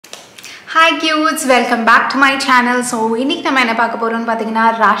Hi cutes, welcome back to my channel. So இன்னைக்கு நம்ம என்ன பார்க்க போறோம்னு பாத்தீங்கன்னா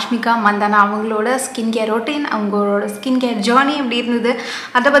ராஷ்மிகா மந்தனா அவங்களோட ஸ்கின் கேர் ரொட்டீன் அவங்களோட ஸ்கின் கேர் ஜர்னி எப்படி இருந்தது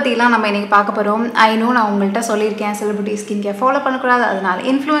அத பத்திலாம் நம்ம இன்னைக்கு பார்க்க போறோம். ஐ நோ நான் உங்கள்ட்ட சொல்லிருக்கேன் செலிபிரிட்டி ஸ்கின் கேர் ஃபாலோ பண்ண கூடாது அதனால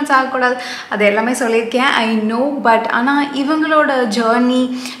இன்ஃப்ளூயன்ஸ் ஆக கூடாது அது எல்லாமே சொல்லிருக்கேன். ஐ நோ பட் ஆனா இவங்களோட ஜர்னி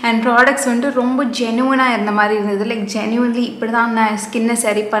அண்ட் ப்ராடக்ட்ஸ் வந்து ரொம்ப ஜெனுயினா இருந்த மாதிரி இருந்தது. லைக் ஜெனுயின்லி இப்படி தான் நான் ஸ்கின்னை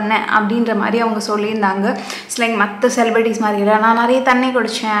சரி பண்ணேன் அப்படின்ற மாதிரி அவங்க சொல்லியிருந்தாங்க. இட்ஸ் லைக் மற்ற செலிபிரிட்டிஸ் மாதிரி இல்லை நான் நிறைய தண்ணி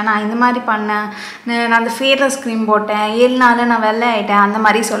குடித்தேன் நான் இந்த மாதிரி பண்ணேன் நான் அந்த ஃபேரஸ் க்ரீம் போட்டேன் 7 நாள் நான் வெள்ளை ஆகிட்டேன் அந்த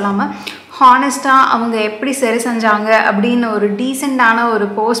மாதிரி சொல்லாமல் ஹானஸ்ட்டாக அவங்க எப்படி சரி செஞ்சாங்க அப்படின்னு ஒரு டீசெண்டான ஒரு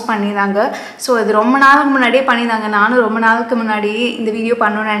போஸ்ட் பண்ணியிருந்தாங்க. ஸோ இது ரொம்ப நாளுக்கு முன்னாடியே பண்ணியிருந்தாங்க. நானும் ரொம்ப நாளுக்கு முன்னாடியே இந்த வீடியோ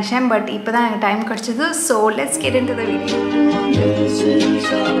பண்ணணும்னு நினச்சேன் பட் இப்போ தான் எனக்கு டைம் கிடச்சிது. So let's get into the video.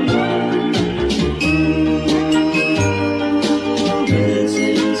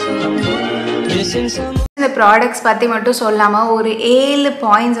 இந்த ப்ராடக்ட்ஸ் பற்றி மட்டும் சொல்லாமல் ஒரு 7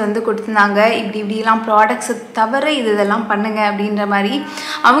 பாயிண்ட்ஸ் வந்து கொடுத்துருந்தாங்க. இப்படிலாம் ப்ராடக்ட்ஸை தவிர இதெல்லாம் பண்ணுங்க அப்படின்ற மாதிரி.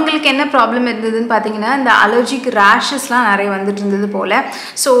 அவங்களுக்கு என்ன ப்ராப்ளம் இருந்ததுன்னு பார்த்தீங்கன்னா இந்த அலர்ஜிக் ரேஷஸ்லாம் நிறைய வந்துட்டு இருந்தது போல்.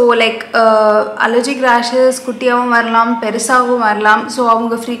 ஸோ லைக் அலர்ஜிக் ரேஷஸ் குட்டியாகவும் வரலாம் பெருசாகவும் வரலாம். ஸோ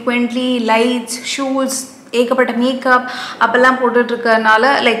அவங்க ஃப்ரீக்வெண்ட்லி லைட்ஸ் ஷூஸ் ஏகப்பட்ட மேக்கப் அப்போல்லாம்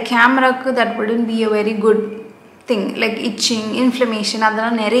போட்டுட்ருக்கறனால லைக் கேமராவுக்கு that wouldn't be a very good thing like itching inflammation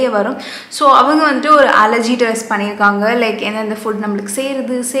அதெல்லாம் நிறைய வரும். ஸோ அவங்க வந்துட்டு ஒரு அலர்ஜி டெஸ்ட் பண்ணியிருக்காங்க. லைக் எந்தெந்த ஃபுட் நம்மளுக்கு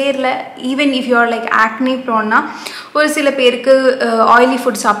சேரல ஈவன் இஃப் யூஆர் லைக் ஆக்னி ப்ரோன்னா ஒரு சில பேருக்கு ஆயிலி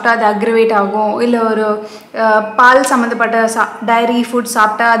ஃபுட் சாப்பிட்டா அது அக்ரவேட் ஆகும் இல்லை ஒரு பால் சம்மந்தப்பட்ட டைரி ஃபுட்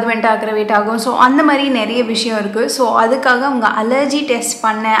சாப்பிட்டா அது வந்துட்டு அக்ரவேட் ஆகும். ஸோ அந்த மாதிரி நிறைய விஷயம் இருக்குது. ஸோ அதுக்காக அவங்க அலர்ஜி டெஸ்ட்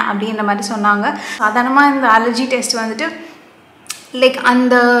பண்ணேன் அப்படின்ற மாதிரி சொன்னாங்க. சாதாரணமாக இந்த அலர்ஜி டெஸ்ட் வந்துட்டு லைக்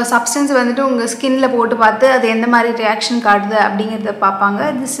அந்த சப்ஸ்டன்ஸ் வந்துட்டு உங்கள் ஸ்கின்னில் போட்டு பார்த்து அது எந்த மாதிரி ரியாக்ஷன் காட்டுது அப்படிங்கிறத பார்ப்பாங்க.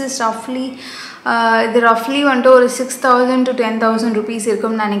 திஸ் இஸ் ரஃப்லி வந்துட்டு ஒரு 6,000 to 10,000 rupees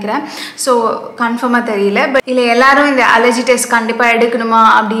இருக்கும்னு நினைக்கிறேன். ஸோ கன்ஃபார்மாக தெரியல பட் இல்லை எல்லோரும் இந்த அலர்ஜி டெஸ்ட் கண்டிப்பாக எடுக்கணுமா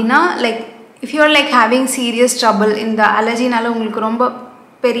அப்படின்னா like if you are like having serious trouble இந்த அலர்ஜினால உங்களுக்கு ரொம்ப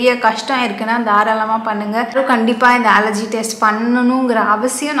பெரிய கஷ்டம் இருக்குன்னா தாராளமாக பண்ணுங்கள். கண்டிப்பாக இந்த அலர்ஜி டெஸ்ட் பண்ணணுங்கிற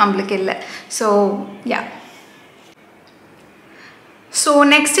அவசியம் நம்மளுக்கு இல்லை. ஸோ யா ஸோ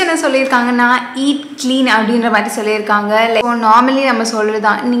நெக்ஸ்ட் என்ன சொல்லியிருக்காங்கன்னா ஈட் க்ளீன் அப்படின்ற மாதிரி சொல்லியிருக்காங்க. லைக் நார்மலி நம்ம சொல்கிறது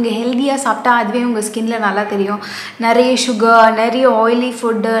தான் நீங்கள் ஹெல்த்தியாக சாப்பிட்டா அதுவே உங்கள் ஸ்கின்ல நல்லா தெரியும். நிறைய சுகர் நிறைய ஆயிலி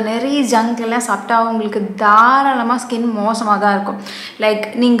ஃபுட்டு நிறைய ஜங்க் எல்லாம் சாப்பிட்டா உங்களுக்கு தாராளமாக ஸ்கின் மோசமாக தான் இருக்கும். லைக்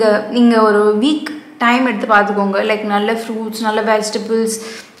நீங்கள் ஒரு வீக் டைம் எடுத்து பார்த்துக்கோங்க. லைக் நல்ல ஃப்ரூட்ஸ் நல்ல வெஜிடபிள்ஸ்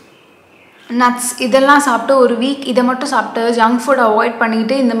நட்ஸ் இதெல்லாம் சாப்பிட்டு ஒரு வீக் இதை மட்டும் சாப்பிட்டு ஜங்க் ஃபுட் அவாய்ட்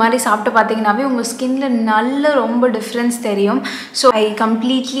பண்ணிவிட்டு இந்த மாதிரி சாப்பிட்டு பார்த்தீங்கன்னாவே உங்கள் ஸ்கின்ல நல்ல ரொம்ப டிஃப்ரென்ஸ் தெரியும். So I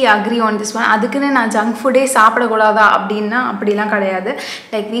completely agree on this one. அதுக்குன்னு நான் ஜங்க் ஃபுட்டே சாப்பிடக்கூடாதா அப்படின்னா அப்படிலாம் கிடையாது.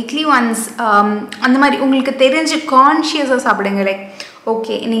 லைக் வீக்லி ஒன்ஸ் அந்த மாதிரி உங்களுக்கு தெரிஞ்சு கான்ஷியஸாக சாப்பிடுங்க. லைக்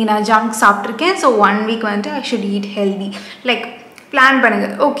ஓகே இன்றைக்கி நான் ஜங்க் சாப்பிட்ருக்கேன் ஸோ 1 வீக் வந்துட்டு I should eat healthy like plan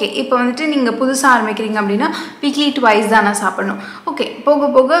பண்ணுங்கள். ஓகே இப்போ வந்துட்டு நீங்கள் புதுசாக ஆரம்பிக்கிறீங்க அப்படின்னா வீக்லி 2 தான் நான் சாப்பிடணும். ஓகே போக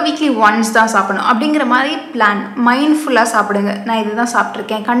போக வீக்லி 1 தான் சாப்பிடணும் அப்படிங்கிற மாதிரி பிளான் மைண்ட்ஃபுல்லாக சாப்பிடுங்க. நான் இது தான்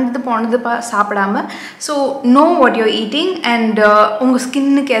சாப்பிட்ருக்கேன் கண்டது போனது சாப்பிடாம. So know what your eating and உங்கள்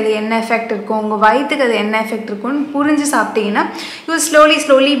ஸ்கின்னுக்கு அது என்ன எஃபெக்ட் இருக்கும் உங்கள் வயிற்றுக்கு அது என்ன எஃபெக்ட் இருக்கும்னு புரிஞ்சு சாப்பிட்டீங்கன்னா யூ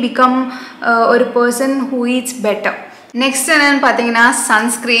ஸ்லோலி பிகம் ஒரு person who eats better. Next என்னென்னு பார்த்தீங்கன்னா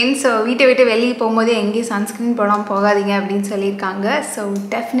சன்ஸ்க்ரீன். ஸோ வீட்டை விட்டு வெளியே போகும்போது எங்கேயும் சன்ஸ்க்ரீன் போடாமல் போகாதீங்க அப்படின்னு சொல்லியிருக்காங்க. So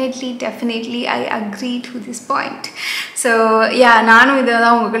definitely I agree to this point. So yeah நானும் இதை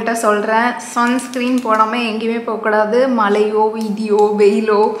தான் உங்கள்கிட்ட சொல்கிறேன். சன்ஸ்க்ரீன் போடாமல் எங்கேயுமே போகக்கூடாது. மழையோ இடியோ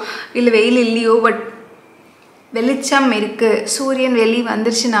வெயிலோ இல்லை வெயில் இல்லையோ பட் வெளிச்சம் இருக்குது சூரியன் வெளி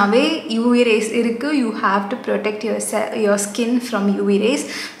வந்துருச்சுனாவே யூவி ரேஸ் இருக்குது. You have to protect your skin from UV rays.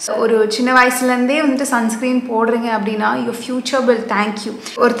 So ஒரு சின்ன வயசுலேருந்தே வந்துட்டு சன்ஸ்க்ரீன் போடுறீங்க அப்படின்னா யுவர் ஃப்யூச்சர் வில் தேங்க்யூ.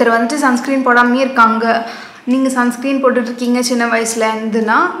 ஒருத்தர் வந்துட்டு சன்ஸ்க்ரீன் போடாமே இருக்காங்க நீங்கள் சன்ஸ்க்ரீன் போட்டுட்ருக்கீங்க சின்ன வயசில்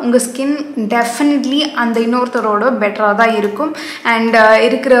இருந்துன்னா உங்கள் ஸ்கின் டெஃபினெட்லி அந்த இன்னொருத்தரோட பெட்டராக தான் இருக்கும். அண்ட்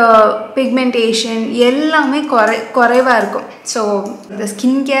இருக்கிற பிக்மெண்டேஷன் எல்லாமே குறைவாக இருக்கும். ஸோ இந்த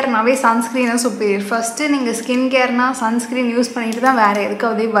ஸ்கின் கேர்னாவே சன்ஸ்க்ரீனை சூப்பர். ஃபஸ்ட்டு நீங்கள் ஸ்கின் கேர்னால் சன்ஸ்க்ரீன் யூஸ் பண்ணிட்டு தான் வேறு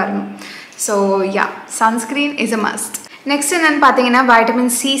எதுக்காகவே வரணும். So yeah sunscreen is a must. Next என்னென்னு பார்த்தீங்கன்னா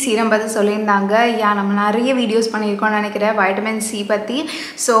வைட்டமின் சி சீரம் பற்றி சொல்லியிருந்தாங்க. நம்ம நிறைய வீடியோஸ் பண்ணியிருக்கோம்னு நினைக்கிறேன் வைட்டமின் சி பற்றி.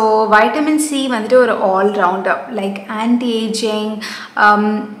 ஸோ வைட்டமின் சி வந்துட்டு ஒரு allrounder like anti ageing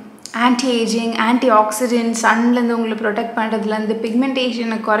anti accident சன்லேருந்து உங்களை ப்ரொடெக்ட் பண்ணுறதுலேருந்து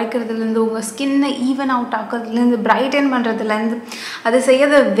பிக்மெண்டேஷனை குறைக்கிறதுலேருந்து உங்கள் ஸ்கின்னை ஈவன் அவுட் ஆக்கிறதுலேருந்து பிரைட்டன் பண்ணுறதுலேருந்து அது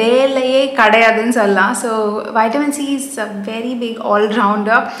செய்யாத வேலையே கிடையாதுன்னு சொல்லலாம். So vitamin C is a very big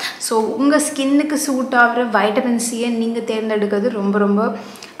allrounder. So உங்கள் ஸ்கின்னுக்கு சூட் ஆகிற வைட்டமின் சியை நீங்கள் தேர்ந்தெடுக்கிறது ரொம்ப ரொம்ப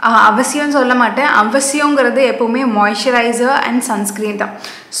அவசியம்னு சொல்ல மாட்டேன். அவசியங்கிறது எப்போவுமே மாய்ஸ்சரைசர் அண்ட் சன்ஸ்க்ரீன் தான்.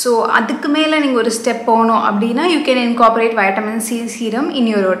 ஸோ அதுக்கு மேலே நீங்கள் ஒரு ஸ்டெப் போகணும் அப்படின்னா you can incorporate vitamin C serum in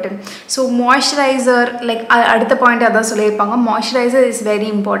your routine. So moisturiser like அடுத்த பாயிண்ட் அதான் சொல்லியிருப்பாங்க, moisturiser is very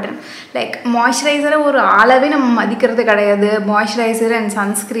important. Like மாய்ஸ்சரைசரை ஒரு அளவே நம்ம மதிக்கிறது கிடையாது. மாய்ஸ்சரைசர் அண்ட்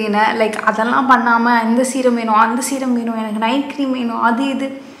சன்ஸ்க்ரீனை லைக் அதெல்லாம் பண்ணாமல் இந்த சீரம் வேணும், அந்த சீரம் வேணும், எனக்கு நைட் க்ரீம் வேணும், அது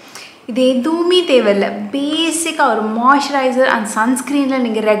இது எதுவுமே தேவையில்லை. பேசிக்காக ஒரு மாய்ஸ்சரைசர் அண்ட் சன்ஸ்க்ரீனில்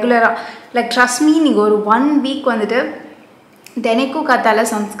நீங்கள் ரெகுலராக லைக் ட்ரஸ்ட் மீ, நீங்கள் ஒரு 1 வீக் வந்துட்டு தினைக்கும் காத்தால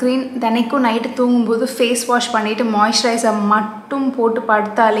சன்ஸ்க்ரீன், தினைக்கும் நைட்டு தூங்கும்போது ஃபேஸ் வாஷ் பண்ணிவிட்டு மாய்ஸ்சரைசர் மட்டும் போட்டு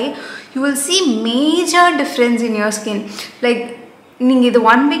படுத்தாலே you will see major difference in your skin. Like நீங்கள் இது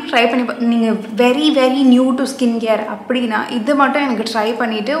 1 வீக் ட்ரை பண்ணி நீங்கள் very very new to skin care அப்படின்னா இது மட்டும் எனக்கு ட்ரை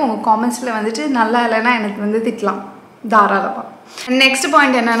பண்ணிவிட்டு உங்கள் காமெண்ட்ஸில் வந்துட்டு நல்லா இல்லைன்னா எனக்கு வந்து திட்டலாம் தாராளமாக. நெக்ஸ்ட்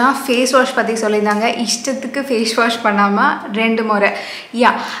பாயிண்ட் என்னென்னா ஃபேஸ் வாஷ் பற்றி சொல்லியிருந்தாங்க. இஷ்டத்துக்கு ஃபேஸ் வாஷ் பண்ணாமல் 2 முறை.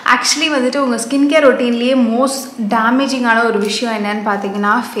 ஆக்சுவலி வந்துட்டு உங்கள் ஸ்கின் கேர் ரொட்டீன்லேயே மோஸ்ட் டேமேஜிங்கான ஒரு விஷயம் என்னன்னு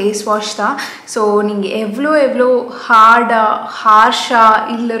பார்த்தீங்கன்னா ஃபேஸ் வாஷ் தான். ஸோ நீங்கள் எவ்வளோ ஹார்ஷாக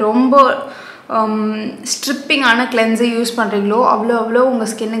இல்லை ரொம்ப ஸ்ட்ரிப்பிங்கான கிளென்ஸை யூஸ் பண்ணுறீங்களோ அவ்வளோ உங்கள்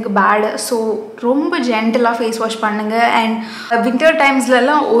ஸ்கின்னுக்கு பேடு. ஸோ ரொம்ப ஜென்டலாக ஃபேஸ் வாஷ் பண்ணுங்கள். அண்ட் வின்டர்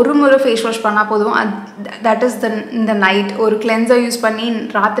டைம்ஸ்லலாம் ஒரு முறை ஃபேஸ் வாஷ் பண்ணால் போதும். தட் இஸ் இந்த நைட் ஒரு கிளென்ஸை யூஸ் பண்ணி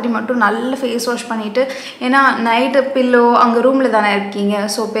ராத்திரி மட்டும் நல்ல ஃபேஸ் வாஷ் பண்ணிவிட்டு, ஏன்னா நைட்டு பில்லோ அங்கே ரூமில் தானே இருக்கீங்க,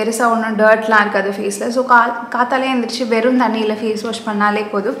 ஸோ பெருசாக ஒன்றும் டர்ட்லாம் இருக்காது ஃபேஸில். ஸோ காத்தாலே எழுந்திரிச்சு வெறும் தண்ணியில் ஃபேஸ் வாஷ் பண்ணாலே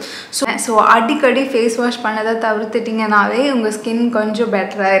போதும். ஸோ அடிக்கடி ஃபேஸ் வாஷ் பண்ணதை தவிர்த்துட்டிங்கனாலே உங்கள் ஸ்கின் கொஞ்சம்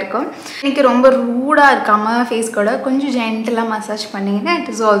பெட்டராக இருக்கும். எனக்கு ரொம்ப ரூடாக இருக்காமல் ஃபேஸ் கூட கொஞ்சம் ஜென்டலாக மசாஜ் பண்ணிங்கன்னா it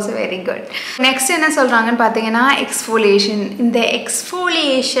is also very good. Next என்ன சொல்கிறாங்கன்னு பார்த்தீங்கன்னா எக்ஸ்ஃபோலியேஷன். இந்த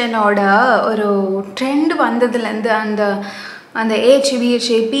எக்ஸ்ஃபோலியேஷனோட ஒரு ட்ரெண்ட் வந்ததுலேருந்து அந்த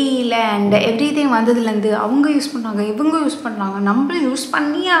ஏஹ்பிஹெச்ஏ பிஇல அண்ட் எவ்ரி திங் வந்ததுலேருந்து அவங்க யூஸ் பண்ணுறாங்க, இவங்க யூஸ் பண்ணுறாங்க, நம்மளும் யூஸ்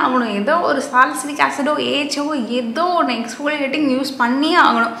பண்ணியே ஆகணும். ஏதோ ஒரு சால்சிலிக் ஆசிடோ ஏஹோ ஏதோ ஒன்று எக்ஸ்ஃபோலியேட்டிங் யூஸ் பண்ணியே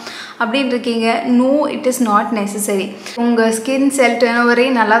ஆகணும் அப்படின்னு இருக்கீங்க. No, it is not necessary. உங்கள் ஸ்கின் செல் டர்னோவரே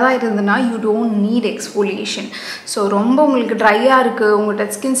நல்லா தான் இருந்ததுன்னா you don't need exfoliation. So ரொம்ப உங்களுக்கு ட்ரையாக இருக்குது,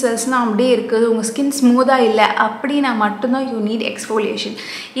 உங்கள்கிட்ட ஸ்கின் செல்ஸ்னால் அப்படியே இருக்குது, உங்கள் ஸ்கின் ஸ்மூத்தாக இல்லை அப்படின்னா மட்டும்தான் யூ நீட் எக்ஸ்ஃபோலியேஷன்.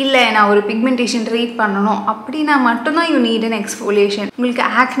 இல்லை நான் ஒரு பிக்மெண்டேஷன் ட்ரீட் பண்ணணும் அப்படின்னா மட்டும்தான் யூ நீட் அன் எக்ஸ்ஃபோலியேஷன். உங்களுக்கு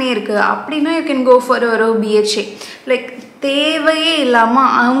ஆக்னே இருக்குது அப்படின்னா யூ கேன் கோ ஃபார் ஒரு பிஹெச்ஏ. லைக் தேவையே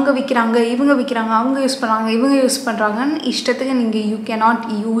இல்லாமல் அவங்க விற்கிறாங்க, இவங்க விற்கிறாங்க, அவங்க யூஸ் பண்ணுறாங்க, இவங்க யூஸ் பண்ணுறாங்கன்னு இஷ்டத்துக்கு நீங்கள் you cannot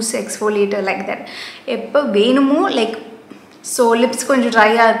use exfoliator like that. எப்போ வேணுமோ லைக் ஸோ லிப்ஸ் கொஞ்சம்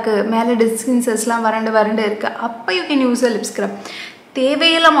ட்ரையாக இருக்குது, மேலே ஸ்கின் செல்ஸ்லாம் வறண்டு இருக்குது, அப்போ you can use a lips scrub.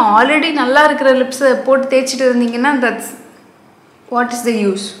 தேவையில்லாமல் ஆல்ரெடி நல்லா இருக்கிற லிப்ஸை போட்டு தேய்ச்சிட்டு இருந்தீங்கன்னா that's what is the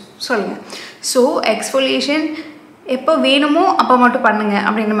use சொல்லுங்கள். ஸோ எக்ஸ்ஃபோலியேஷன் எப்போ வேணுமோ அப்போ மட்டும் பண்ணுங்கள்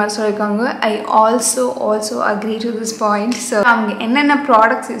அப்படின்ற மாதிரி சொல்லியிருக்காங்க. I also agree to this point. So அவங்க என்னென்ன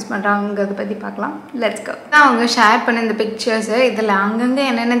ப்ராடக்ட்ஸ் யூஸ் பண்ணுறாங்கிறத பற்றி பார்க்கலாம். Let's go. அவங்க ஷேர் பண்ண இந்த பிக்சர்ஸு இதில் அங்கங்கே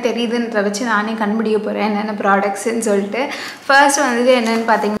என்னென்ன தெரியுதுன்றத வச்சு நானே கண்டுபிடிக்க போகிறேன் என்னென்ன ப்ராடக்ட்ஸ்ன்னு சொல்லிட்டு. ஃபர்ஸ்ட் வந்துட்டு என்னென்னு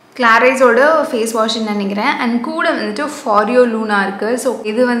பார்த்தீங்கன்னா கிளாரைஸோட ஃபேஸ் வாஷ்ன்னு நினைக்கிறேன். அண்ட் கூட வந்துட்டு ஃபாரியோ லூனா இருக்குது. ஸோ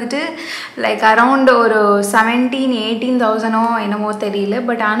இது வந்துட்டு லைக் அரவுண்ட் ஒரு 17,000-18,000 என்னமோ தெரியல.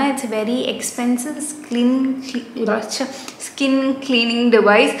 பட் ஆனால் it's very expensive skin cleaning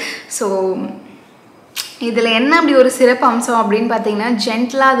device. So இதில் என்ன அப்படி ஒரு சிறப்பு அம்சம் அப்படின்னு பார்த்தீங்கன்னா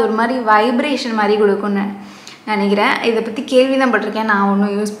ஜென்டலாக அது ஒரு மாதிரி வைப்ரேஷன் மாதிரி கொடுக்குன்னு நினைக்கிறேன். இதை பற்றி கேள்வி தான் பட்டிருக்கேன், நான்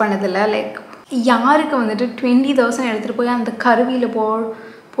ஒன்றும் யூஸ் பண்ணதில்லை. லைக் யாருக்கு வந்துட்டு 20,000 எடுத்துகிட்டு போய் அந்த கருவியில்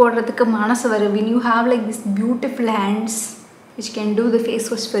போடுறதுக்கு மனசு வரும். when you have like this beautiful hands which can do the face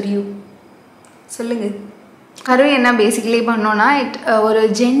wash for you சொல்லுங்கள். கருவி என்ன பேசிக்கலி பண்ணோன்னா ஒரு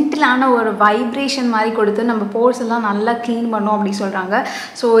ஜென்டிலான ஒரு வைப்ரேஷன் மாதிரி கொடுத்து நம்ம போர்ஸ் எல்லாம் நல்லா க்ளீன் பண்ணோம் அப்படி சொல்கிறாங்க.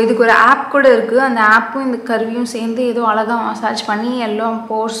 ஸோ இதுக்கு ஒரு ஆப் கூட இருக்குது. அந்த ஆப்பும் இந்த கருவியும் சேர்ந்து ஏதோ அழகாக மசாஜ் பண்ணி எல்லா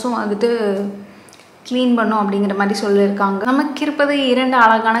போர்ஸும் வந்துட்டு க்ளீன் பண்ணும் அப்படிங்கிற மாதிரி சொல்லியிருக்காங்க. நமக்கு இருப்பது 2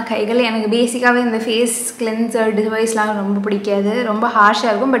 அழகான கைகள். எனக்கு பேசிக்காகவே இந்த ஃபேஸ் கிளென்சர் டிவைஸ்லாம் ரொம்ப பிடிக்காது, ரொம்ப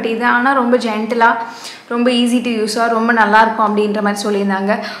ஹார்ஷாக இருக்கும். பட் இது ஆனால் ரொம்ப ஜென்டலாக ரொம்ப ஈஸி டு யூஸாக ரொம்ப நல்லாயிருக்கும் அப்படின்ற மாதிரி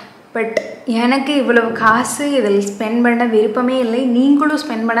சொல்லியிருந்தாங்க. பட் எனக்கு இவ்வளவு காசு இதில் ஸ்பெண்ட் பண்ண விருப்பமே இல்லை. நீங்களும்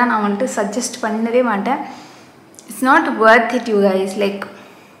ஸ்பெண்ட் பண்ண நான் வந்துட்டு சஜஸ்ட் பண்ணவே மாட்டேன். It's not worth it you guys. Like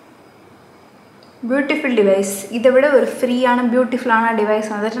beautiful device, இதை விட ஒரு ஃப்ரீயான பியூட்டிஃபுல்லான டிவைஸ்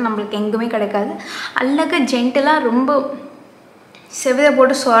வந்துட்டு நம்மளுக்கு எங்குமே கிடைக்காது. அழகாக ஜென்டலாக ரொம்ப செவிதை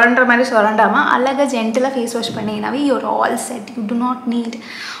போட்டு சுரண்டுற மாதிரி சுரண்டாமல் அழகாக ஜென்டலாக face wash பண்ணிங்கனாவே your all set. You to not NEET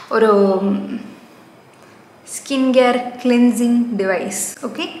ஒரு skin care cleansing device.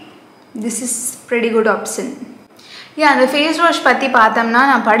 Okay, this is pretty good option. அந்த ஃபேஸ் வாஷ் பற்றி பார்த்தோம்னா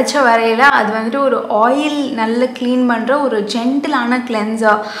நான் படித்த வரையில் அது வந்துட்டு ஒரு ஆயில் நல்ல க்ளீன் பண்ணுற ஒரு ஜென்டிலான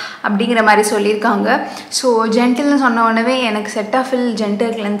கிளென்சர் அப்படிங்கிற மாதிரி சொல்லியிருக்காங்க. ஸோ ஜென்டில்னு சொன்ன உடனே எனக்கு செட்டாஃபில்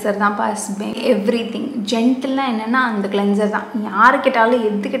ஜென்டில் கிளென்சர் தான் பாஸ் எவ்ரி திங். ஜென்டில்னா என்னென்னா அந்த கிளென்சர் தான். யாரு கேட்டாலும்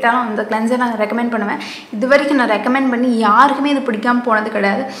எது கேட்டாலும் அந்த கிளென்சர் நான் ரெக்கமெண்ட் பண்ணுவேன். இது வரைக்கும் நான் ரெக்கமெண்ட் பண்ணி யாருக்குமே இது பிடிக்காமல் போனது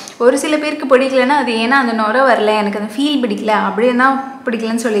கிடையாது. ஒரு சில பேருக்கு பிடிக்கலன்னா அது ஏன்னா அந்த நுரை வரல, எனக்கு அந்த ஃபீல் பிடிக்கல அப்படின்னு தான்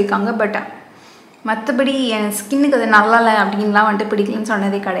பிடிக்கலன்னு சொல்லியிருக்காங்க. பட் மற்றபடி என் ஸ்கின்னுக்கு அது நல்லா இல்லை அப்படின்லாம் வந்துட்டு பிடிக்கலன்னு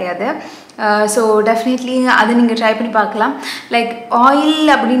சொன்னதே கிடையாது. ஸோ டெஃபினெட்லி அது நீங்கள் ட்ரை பண்ணி பார்க்கலாம். லைக் ஆயில்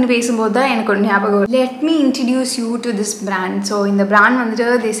அப்படின்னு பேசும்போது தான் எனக்கு ஒரு ஞாபகம். Let me introduce you to this brand. So இந்த பிராண்ட் வந்துட்டு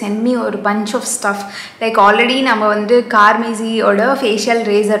தே சென்ட் மீ ஒரு bunch of stuff. Like already நம்ம வந்துட்டு கார்மெசியோட ஃபேஷியல்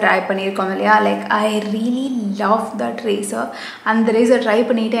ரேசர் ட்ரை பண்ணியிருக்கோம் இல்லையா. Like I really love that racer. அந்த ரேசர் ட்ரை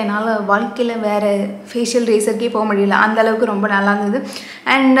பண்ணிவிட்டு என்னால் வாழ்க்கையில் வேறு ஃபேஷியல் ரேசருக்கே போக முடியல, அந்தளவுக்கு ரொம்ப நல்லா இருந்தது.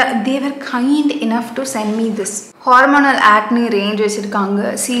 And Thevar kind enough to send me this hormonal acne range வச்சுருக்காங்க.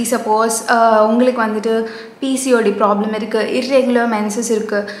 சப்போஸ் உங்களுக்கு வந்துட்டு பிசிஓடி ப்ராப்ளம் இருக்குது, இர்ரெகுலர் மென்சஸ்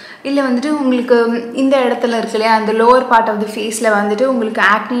இருக்குது, இல்லை வந்துட்டு உங்களுக்கு இந்த இடத்துல இருக்கு இல்லையா அந்த லோவர் பார்ட் ஆஃப் த ஃபேஸில் வந்துட்டு உங்களுக்கு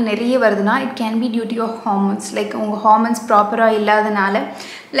ஆக்னி நிறைய வருதுன்னா it can be due to your hormones. Like உங்கள் ஹார்மோன்ஸ் ப்ராப்பராக இல்லாதனால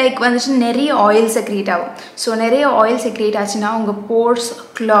லைக் வந்துட்டு நிறைய ஆயில் செக்ரேட் ஆகும். ஸோ நிறைய ஆயில் செக்ரேட் ஆச்சுன்னா உங்கள் போர்ஸ்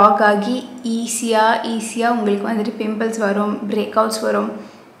க்ளாக் ஆகி ஈஸியாக உங்களுக்கு வந்துட்டு பிம்பிள்ஸ் வரும், பிரேக்அவுட்ஸ் வரும்.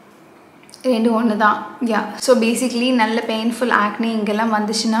 ரெண்டு ஒன்று தான். ஸோ பேசிக்லி நல்ல பெயின்ஃபுல் ஆக்னி இங்கெல்லாம்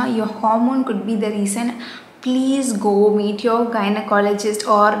வந்துச்சுன்னா your hormone could be the reason. Please go meet your gynecologist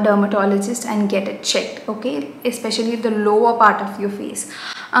or dermatologist and get it checked, okay? Especially the lower part of your face.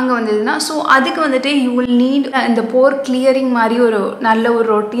 அங்கே வந்ததுன்னா ஸோ அதுக்கு வந்துட்டு யூ வில் நீட் இந்த போர் clearing மாதிரி ஒரு நல்ல ஒரு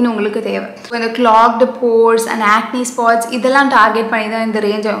ரொட்டீன் உங்களுக்கு தேவை. இந்த clocked force and acne spots இதெல்லாம் டார்கெட் பண்ணி தான் இந்த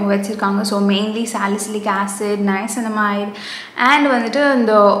ரேஞ்ச் அவங்க வச்சுருக்காங்க. So mainly salicylic acid, நைசனமைட் and வந்துட்டு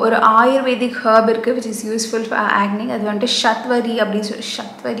இந்த ஒரு ஆயுர்வேதிக் ஹர்ப் இருக்குது விச் இஸ் யூஸ்ஃபுல் ஃபார் ஆக்னி. அது வந்துட்டு ஷத்வரி அப்படின்னு சொல்லி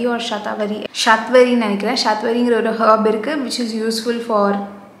ஷத்வரின்னு நினைக்கிறேன். ஷத்வரிங்கிற ஒரு ஹர்ப் இருக்குது which is useful for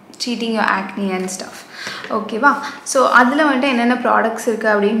treating your acne and stuff. ஓகேவா? ஸோ அதில் வந்துட்டு என்னென்ன ப்ராடக்ட்ஸ்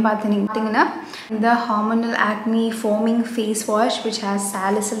இருக்குது அப்படின்னு பார்த்தீங்கன்னா இந்த hormonal acne foaming face wash which has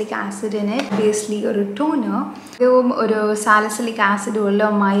salicylic acid in it. Paisley ஒரு டோனர், இதுவும் ஒரு சாலிசிலிக் ஆசிட் உள்ள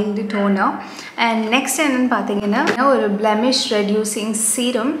மைல்டு டோனர். அண்ட் நெக்ஸ்ட் என்னென்னு பார்த்தீங்கன்னா ஒரு பிளெமிஷ் ரெடியூசிங்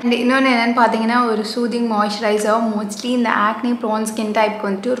சீரம். அண்ட் இன்னொன்று என்னென்னு பார்த்தீங்கன்னா ஒரு சூதிங் மாய்ஸ்சரைசர். மோஸ்ட்லி இந்த ஆக்னி ப்ரோன் ஸ்கின் டைப்க்கு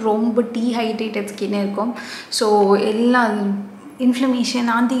வந்துட்டு ரொம்ப டீஹைட்ரேட்டட் ஸ்கின் இருக்கும். ஸோ எல்லாம் இன்ஃப்ளமேஷன்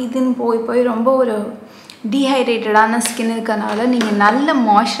அது இதுன்னு போய் ரொம்ப ஒரு டீஹைட்ரேட்டடான ஸ்கின் இருக்கிறனால நீங்கள் நல்ல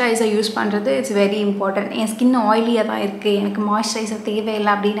மாய்ஸ்சரைசர் யூஸ் பண்ணுறது it's very important. N skin ஆயிலியாக தான் இருக்குது, எனக்கு மாய்ஸ்சரைசர்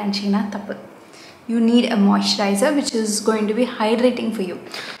தேவையில்லை அப்படின்னு நினச்சிங்கன்னா தப்பு. you need a moisturizer which is going to be hydrating for you.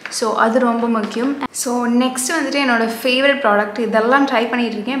 So அது ரொம்ப முக்கியம். ஸோ நெக்ஸ்ட் வந்துட்டு என்னோடய ஃபேவரட் ப்ராடக்ட், இதெல்லாம் ட்ரை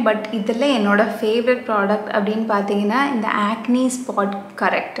பண்ணிகிட்ருக்கேன். பட் இதில் என்னோடய ஃபேவரட் ப்ராடக்ட் அப்படின்னு பார்த்தீங்கன்னா இந்த ஆக்னி ஸ்பாட்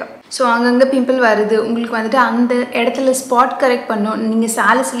கரெக்டர். ஸோ அங்கங்கே பிம்பிள் வருது, உங்களுக்கு வந்துட்டு அந்த இடத்துல ஸ்பாட் கரெக்ட் பண்ணும். நீங்கள்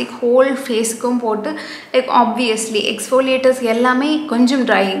சாலிசிலிக் ஹோல் ஃபேஸுக்கும் போட்டு லைக் ஆப்வியஸ்லி எக்ஸ்ஃபோலியேட்டர்ஸ் எல்லாமே கொஞ்சம்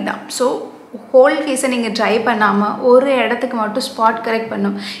ட்ரை தான். ஸோ ஹோல் ஃபேஸை நீங்கள் ட்ரை பண்ணாமல் ஒரு இடத்துக்கு மட்டும் ஸ்பாட் கரெக்ட்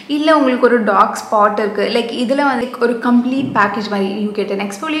பண்ணும். இல்லை உங்களுக்கு ஒரு டார்க் ஸ்பாட் இருக்குது, லைக் இதில் வந்து ஒரு கம்ப்ளீட் பேக்கேஜ் மாதிரி you get an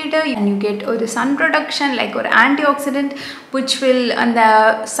exfoliator and you get ஒரு சன் ப்ரொடக்ஷன் லைக் ஒரு ஆன்டி ஆக்சிடென்ட் விச் வில் அந்த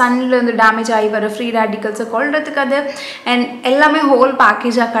சன்னில் வந்து டேமேஜ் ஆகி வர ஃப்ரீ ரேடிக்கல்ஸை கொள்றதுக்கு அது அண்ட் எல்லாமே ஹோல்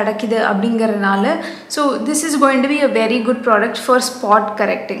பேக்கேஜாக கிடைக்குது அப்படிங்கிறதுனால so this is going to be a very good product for spot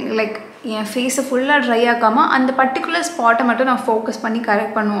correcting. Like என் ஃபேஸை ஃபுல்லாக ட்ரை ஆகாமல் அந்த பர்டிகுலர் ஸ்பாட்டை மட்டும் நான் ஃபோக்கஸ் பண்ணி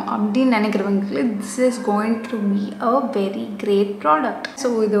கரெக்ட் பண்ணுவோம் அப்படின்னு நினைக்கிறவங்களுக்கு this is going to be a very great product. So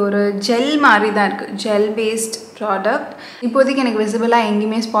இது ஒரு ஜெல் மாதிரி தான் இருக்குது, ஜெல் பேஸ்ட் ப்ராடக்ட். இப்போதைக்கு எனக்கு விசிபிளாக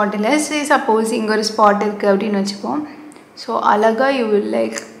எங்கேயுமே ஸ்பாட் இல்லை. சப்போஸ் இங்கே ஒரு ஸ்பாட் இருக்குது அப்படின்னு வச்சுப்போம். ஸோ அழகாக யூ வில்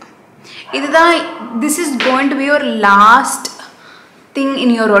லைக் இதுதான் this is going to be your last thing in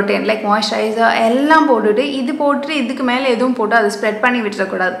your routine. Like moisturiser எல்லாம் போட்டுட்டு இதுக்கு மேலே எதுவும் போட்டு அதை ஸ்ப்ரெட் பண்ணி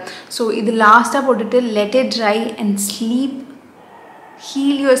விட்டுறக்கூடாது. ஸோ இது லாஸ்ட்டாக போட்டுட்டு let it try and sleep,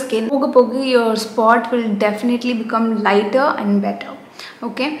 heel your skin. போக your spot will definitely become lighter and better.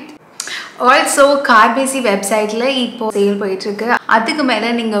 Okay. Also கார்மெசி வெப்சைட்டில் இப்போது சேல் போயிட்டுருக்கு. அதுக்கு மேலே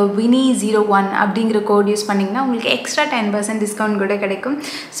நீங்கள் Vini01 அப்படிங்கிற கோட் யூஸ் பண்ணிங்கன்னா உங்களுக்கு எக்ஸ்ட்ரா 10% டிஸ்கவுண்ட் கூட கிடைக்கும்.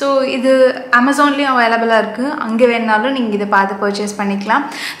 ஸோ இது அமேசான்லேயும் அவைலபிளாக இருக்குது, அங்கே வேணுனாலும் நீங்கள் இதை பார்த்து பர்ச்சேஸ் பண்ணிக்கலாம்.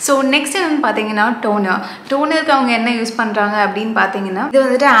 ஸோ நெக்ஸ்ட் என்னென்னு பார்த்தீங்கன்னா டோனருக்கு அவங்க என்ன யூஸ் பண்ணுறாங்க அப்படின்னு பார்த்தீங்கன்னா இது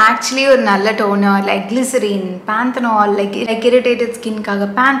வந்துட்டு ஆக்சுவலி ஒரு நல்ல toner like glycerin, பேந்தனால், like irritated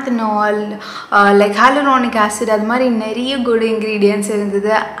ஸ்கின்காக பேந்தனால், like ஹாலுரானிக் acid, அது மாதிரி நிறைய குட் இன்க்ரீடியன்ட்ஸ்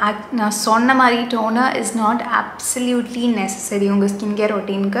இருந்தது. நான் சொன்ன மாதிரி toner is not absolutely necessary உங்கள் skin care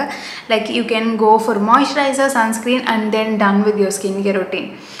ரொட்டீனுக்கு. Like you can go for moisturiser, sunscreen and then done with your skin care routine.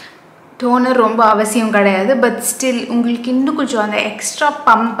 Toner ரொம்ப அவசியம் கிடையாது. பட் ஸ்டில் உங்களுக்கு இன்னும் கொஞ்சம் அந்த எக்ஸ்ட்ரா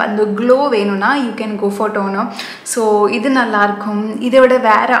பம்ப் அந்த க்ளோ வேணும்னா you can go for toner. So இது நல்லாயிருக்கும். இதை விட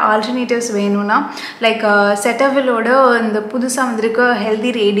வேறு ஆல்டர்னேட்டிவ்ஸ் வேணும்னா லைக் செட்டஃபிலோட இந்த புதுசாக வந்திருக்க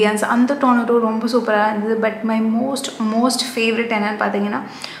ஹெல்தி ரேடியன்ஸ் அந்த டோனரும் ரொம்ப சூப்பராக இருந்தது. பட் மை மோஸ்ட் ஃபேவரட் என்னென்னு பார்த்தீங்கன்னா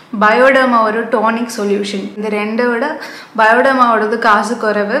பயோடர்மாவோட டானிக் சொல்யூஷன். இந்த ரெண்டை விட பயோடர்மாவோடது காசு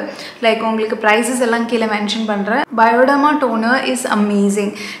குறைவு. லைக் உங்களுக்கு ப்ரைஸஸ் எல்லாம் கீழே மென்ஷன் பண்ணுறேன். பயோடர்மா டோனர் இஸ்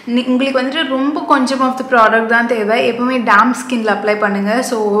அமேசிங். உங்களுக்கு வந்துட்டு ரொம்ப கொஞ்சம் ஆஃப் த ப்ராடக்ட் தான் தேவை. எப்போவுமே டேம்ப் ஸ்கின்ல அப்ளை பண்ணுங்கள்.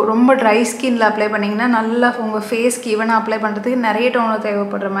 ஸோ ரொம்ப ட்ரை ஸ்கின்ல அப்ளை பண்ணிங்கன்னா நல்லா உங்கள் ஃபேஸ்க்கு ஈவனாக அப்ளை பண்ணுறதுக்கு நிறைய டோனர்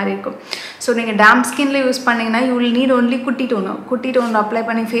தேவைப்படுற மாதிரி இருக்கும். ஸோ நீங்கள் டேம்ப் ஸ்கின்ல யூஸ் பண்ணிங்கன்னா யூ வில் நீட் ஒன்லி குட்டி டோனர் அப்ளை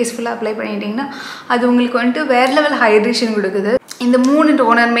பண்ணி ஃபேஸ் ஃபுல்லாக அப்ளை பண்ணிட்டீங்கன்னா அது உங்களுக்கு வந்துட்டு வேறு லெவல் ஹைட்ரேஷன் கொடுக்குது. இந்த 3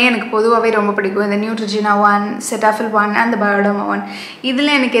 டோனருமே எனக்கு பொதுவாகவே ரொம்ப பிடிக்கும். இந்த நியூட்ரிஜினா 1, செட்டாஃபில் 1 அண்ட் பயோடர்மா 1.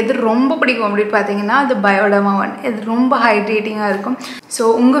 இதில் எனக்கு எது ரொம்ப பிடிக்கும் அப்படின்னு பார்த்தீங்கன்னா அது பயோடர்மா 1. இது ரொம்ப ஹைட்ரேட்டிங்காக இருக்கும். ஸோ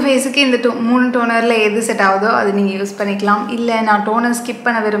உங்கள் ஃபேஸுக்கு இந்த 3 டோனரில் எது செட் ஆகுதோ அது நீங்கள் யூஸ் பண்ணிக்கலாம். இல்லை நான் டோனர் ஸ்கிப்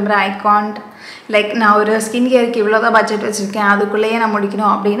பண்ண விரும்புகிறேன், ஐ காண்ட், லைக் நான் ஒரு ஸ்கின் கேருக்கு இவ்வளோ தான் பட்ஜெட் வச்சுருக்கேன், அதுக்குள்ளேயே நான்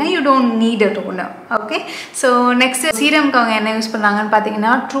முடிக்கணும் அப்படின்னா you don't need a toner. Okay. So next சீரம்க்கு அவங்க என்ன யூஸ் பண்ணுறாங்கன்னு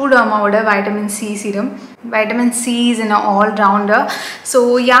பார்த்தீங்கன்னா ட்ரூடர்மாவோட vitamin C serum. Vitamin C is in all rounder. So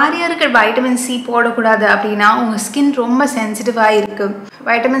யாருக்கு வைட்டமின் சி போடக்கூடாது அப்படின்னா உங்கள் ஸ்கின் ரொம்ப சென்சிட்டிவாக இருக்குது,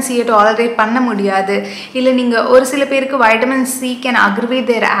 வைட்டமின் சியை டாலரேட் பண்ண முடியாது, இல்லை நீங்கள் ஒரு சில பேருக்கு vitamin C can aggravate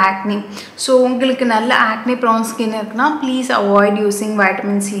there acne. So உங்களுக்கு நல்ல ஆக்னி ப்ரான் ஸ்கின் இருக்குன்னா please avoid using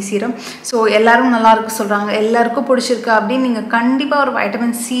vitamin C serum. So எல்லாரும் நல்லா இருக்கு சொல்கிறாங்க, எல்லாருக்கும் பிடிச்சிருக்கா அப்படின்னு நீங்கள் கண்டிப்பாக ஒரு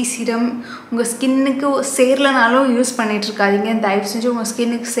வைட்டமின் சி சீரம் உங்கள் ஸ்கின்னுக்கு சேரலனாலும் யூஸ் பண்ணிகிட்ருக்காதீங்க. தயவு செஞ்சு உங்கள்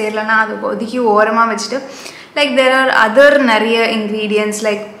ஸ்கின்னுக்கு சேரலைன்னா அதை ஒதுக்கி ஓரமாக வச்சுட்டு லைக் தேர் ஆர் அதர் நிறைய இன்க்ரீடியன்ட்ஸ்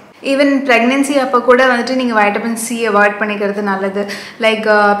லைக் ஈவன் ப்ரெக்னென்சி அப்போ கூட வந்துட்டு நீங்கள் வைட்டமின் சி அவாய்ட் பண்ணிக்கிறது நல்லது. லைக்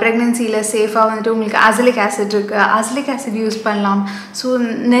ப்ரெக்னென்சியில் சேஃபாக வந்துட்டு உங்களுக்கு அசிலிக் ஆசிட் இருக்குது, அசிலிக் ஆசிட் யூஸ் பண்ணலாம். ஸோ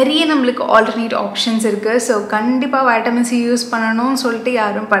நிறைய நம்மளுக்கு ஆல்டர்னேட் ஆப்ஷன்ஸ் இருக்குது. ஸோ கண்டிப்பாக வைட்டமின் சி யூஸ் பண்ணணும்னு சொல்லிட்டு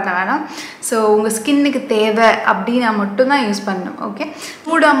யாரும் பண்ண வேணாம். ஸோ உங்கள் ஸ்கின்னுக்கு தேவை அப்படின்னா மட்டும்தான் யூஸ் பண்ணணும். ஓகே.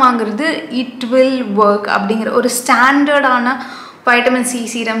 ட்ரூடர்மாங்கிறது இட் வில் ஒர்க் அப்படிங்கிற ஒரு ஸ்டாண்டர்டான வைட்டமின் சி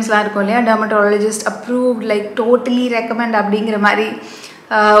சீரம்ஸ்லாம் இருக்கும் இல்லையா, dermatologist approved, like totally recommend அப்படிங்கிற மாதிரி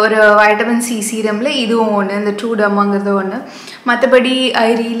ஒரு வைட்டமின் சி சீரமில் இதுவும் ஒன்று, இந்த ட்ரூடர்மாங்கிறது ஒன்று. மற்றபடி I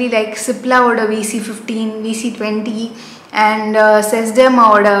really like சிப்லாவோட VC15, VC20 and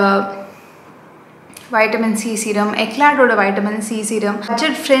செஸ்டெமாவோட vitamin C serum, எக்லாடோட vitamin C serum.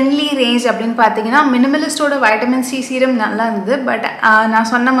 Budget friendly range அப்படின்னு பார்த்தீங்கன்னா மினிமலிஸ்டோட வைட்டமின் சி சீரம் நல்லா இருந்தது. பட்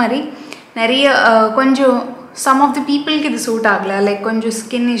நான் சொன்ன மாதிரி நிறைய கொஞ்சம் சம் ஆஃப் தி பீப்புளுக்கு இது சூட் ஆகலை. லைக் கொஞ்சம்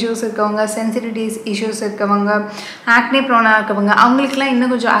ஸ்கின் இஷ்யூஸ் இருக்கவங்க, சென்சிட்டிவிட்டிஸ் இஷ்யூஸ் இருக்கவங்க, ஆக்னே ப்ரோனாக இருக்கவங்க, அவங்களுக்குலாம்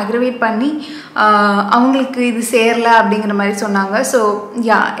இன்னும் கொஞ்சம் அக்ரிவேட் பண்ணி அவங்களுக்கு இது சேரலை அப்படிங்கிற மாதிரி சொன்னாங்க. So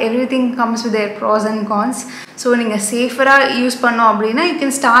yeah, every thing comes with their ப்ராஸ் and cons. So நீங்கள் சேஃபராக யூஸ் பண்ணோம் அப்படின்னா you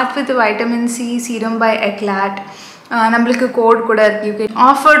can start with vitamin C serum by எக்லாட். நம்மளுக்கு கோட் கூட இருக்குது. யூ கேன்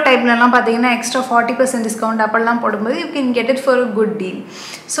ஆஃபர் டைப்லலாம் பார்த்தீங்கன்னா எக்ஸ்ட்ரா 40% டிஸ்கவுண்ட் அப்படிலாம் போடும்போது you can get it for a good deal.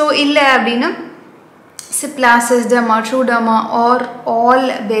 So இல்லை அப்படின்னா Cipla, செஸ்டெமா, ட்ரூடர்மா are all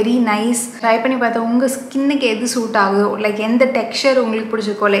very nice. Try பண்ணி பார்த்தா உங்கள் ஸ்கின்னுக்கு எது சூட் ஆகுதோ, லைக் எந்த டெக்ஸ்சர் உங்களுக்கு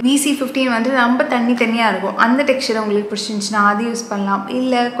பிடிச்சிருக்கோ, லைக் VC15 வந்து ரொம்ப தனியாக இருக்கும், அந்த டெக்ஸ்சர் உங்களுக்கு பிடிச்சிருந்துச்சுன்னா அது யூஸ் பண்ணலாம்.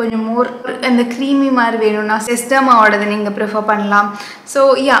 இல்லை கொஞ்சம் மோர் அந்த க்ரீமி மாதிரி வேணும்னா செஸ்டெமாவோடது நீங்கள் ப்ரிஃபர் பண்ணலாம். ஸோ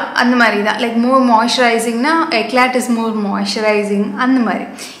யா, அந்த மாதிரி தான். Like more மாய்ஸ்சரைசிங்னா எக்லாட் is more moisturising. அந்த மாதிரி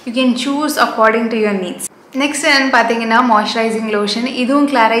you can choose according to your needs. Next என்னென்னு பார்த்தீங்கன்னா மாய்ஸ்சரைசிங் லோஷன். இதுவும்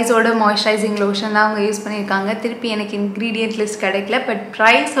கிளாரைஸோட மாய்ஸ்சரைசிங் லோஷன் தான் அவங்க யூஸ் பண்ணியிருக்காங்க. திருப்பி எனக்கு இன்க்ரீடியன்ட் லிஸ்ட் கிடைக்கல, பட்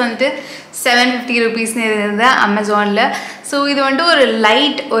ப்ரைஸ் வந்துட்டு 750 rupeesனு இருந்தது அமேசானில். ஸோ இது வந்துட்டு ஒரு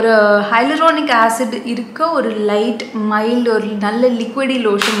லைட், ஒரு ஹைலரோனிக் ஆசிட் இருக்க ஒரு லைட் மைல்டு ஒரு நல்ல லிக்விடி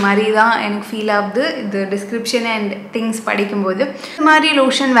லோஷன் மாதிரி தான் எனக்கு ஃபீல் ஆகுது இது டிஸ்கிரிப்ஷன் அண்ட் திங்ஸ் படிக்கும்போது. இது மாதிரி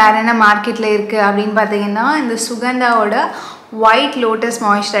லோஷன் வேறு என்ன மார்க்கெட்டில் இருக்குது அப்படின்னு பார்த்தீங்கன்னா இந்த சுகந்தாவோட ஒயிட் லோட்டஸ்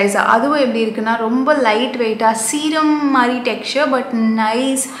மாய்ஸ்சரைசர். அதுவும் எப்படி இருக்குன்னா ரொம்ப லைட் வெயிட்டாக சீரம் மாதிரி texture, but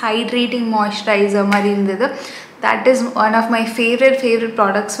nice hydrating moisturiser மாதிரி இருந்தது. That is one of my favourite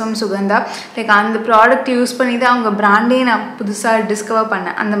products from Sugantha. Like அந்த ப்ராடக்ட் யூஸ் பண்ணி தான் அவங்க பிராண்டே நான் புதுசாக டிஸ்கவர்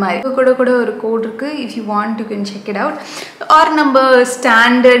பண்ணேன். அந்த மாதிரி கூட ஒரு கோட் இருக்குது, if you want you can check it out. R நம்ம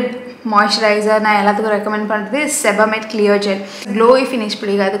ஸ்டாண்டர்ட் மாய்ஸ்சரைசர் நான் எல்லாத்துக்கும் ரெக்கமெண்ட் பண்ணுறது செபமெட் கிளியர் ஜெல். க்ளோய் ஃபினிஷ்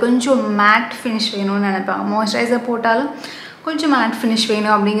பிடிக்காது, கொஞ்சம் மேட் ஃபினிஷ் வேணும்னு நினைப்பாங்க. மாய்ஸ்சரைசர் போட்டாலும் கொஞ்சம் மேட் ஃபினிஷ்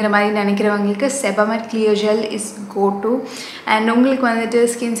வேணும் அப்படிங்கிற மாதிரி நினைக்கிறவங்களுக்கு செபமெட் clear gel is go to. And உங்களுக்கு வந்துட்டு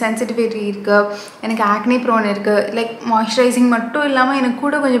ஸ்கின் சென்சிட்டிவிட்டி இருக்குது, எனக்கு ஆக்னி ப்ரோன் இருக்குது, லைக் மாய்ஸ்சரைசிங் மட்டும் இல்லாமல் எனக்கு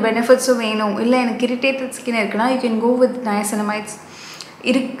கூட கொஞ்சம் பெனிஃபிட்ஸும் வேணும், இல்லை எனக்கு இரிட்டேட்டட் ஸ்கின் இருக்குன்னா யூ கேன் கோ வித் நயசினமைட்ஸ்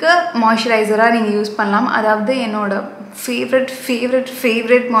இருக்க மாய்ஸ்சரைசராக நீங்கள் யூஸ் பண்ணலாம். அதாவது என்னோட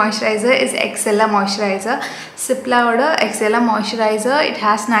favorite moisturizer is Excela moisturizer. Cipla oda Excela moisturizer. It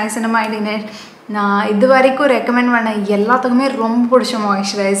has niacinamide in it. நான் இது வரைக்கும் ரெக்கமெண்ட் பண்ண எல்லாத்துக்குமே ரொம்ப பிடிச்ச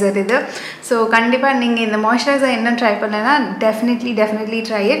மாய்ஸ்சரைசர் இது. ஸோ கண்டிப்பாக நீங்கள் இந்த மாய்ஸ்சரைசர் என்ன ட்ரை பண்ணலைன்னா டெஃபினெட்லி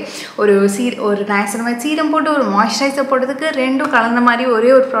ட்ரை இட். ஒரு நைசனமைட் சீரம் போட்டு ஒரு மாய்ஸ்சரைசர் போட்டதுக்கு ரெண்டும் கலந்த மாதிரி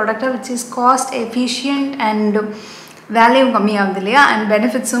ஒரே ஒரு ப்ராடக்டாக which is cost efficient and வேல்யூவும் கம்மியாகுது இல்லையா, அண்ட்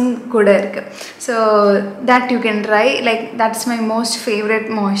பெனிஃபிட்ஸும் கூட இருக்குது. So that you can try. Like that's my most favourite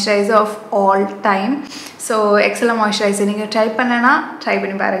moisturiser of all time. So எக்ஸலா moisturiser நீங்கள் ட்ரை பண்ணனா ட்ரை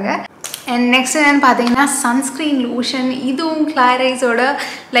பண்ணி பாருங்கள். அண்ட் நெக்ஸ்ட் என்னென்னு பார்த்தீங்கன்னா சன்ஸ்க்ரீன் லோஷன். இதுவும் கிளாரைஸோட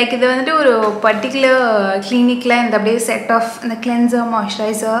லைக் இது வந்துட்டு ஒரு பர்டிகுலர் கிளினிக்கில் இந்த அப்படியே செட் ஆஃப் இந்த கிளென்சர்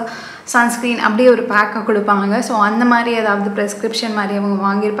மாய்ஸ்சரைசர் சன்ஸ்க்ரீன் அப்படியே ஒரு பேக்காக கொடுப்பாங்க. ஸோ அந்த மாதிரி ஏதாவது ப்ரெஸ்கிரிப்ஷன் மாதிரி அவங்க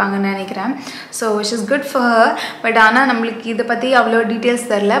வாங்கியிருப்பாங்கன்னு நினைக்கிறேன். So which is good for her. But ஆனால் நம்மளுக்கு இதை பற்றி அவ்வளோ டீட்டெயில்ஸ்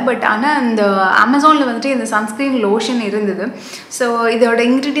தெரில. பட் ஆனால் இந்த அமேசானில் வந்துட்டு இந்த சன்ஸ்க்ரீன் லோஷன் இருந்தது. ஸோ இதோட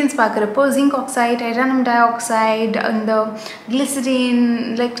இன்க்ரீடியன்ஸ் பார்க்குறப்போ zinc oxide, titanium di oxide, இந்த glycerin,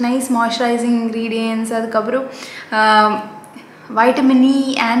 like nice moisturising ingredients, அதுக்கப்புறம் vitamin E,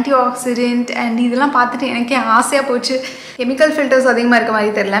 anti accident, and இதெல்லாம் பார்த்துட்டு எனக்கே ஆசையாக போச்சு. கெமிக்கல் ஃபில்டர்ஸ் அதிகமாக இருக்க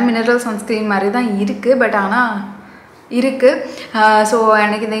மாதிரி தெரில, மினரல் சன்ஸ்க்ரீன் மாதிரி தான் இருக்குது. பட் ஆனால் இருக்குது. ஸோ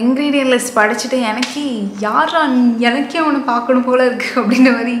எனக்கு இந்த இன்க்ரீடியன்ட் லிஸ்ட் படிச்சுட்டு எனக்கே எனக்கே ஒன்று பார்க்கணும் போல் இருக்குது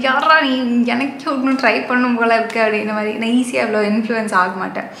அப்படின்ற மாதிரி, எனக்கே ஒன்று ட்ரை பண்ணணும் போல் இருக்குது அப்படின்ற மாதிரி. நான் ஈஸியாக அவ்வளோ இன்ஃப்ளூயன்ஸ் ஆக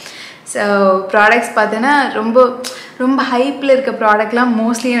மாட்டேன். ஸோ ப்ராடக்ட்ஸ் பார்த்தீங்கன்னா ரொம்ப ஹைப்பில் இருக்க ப்ராடக்ட்லாம்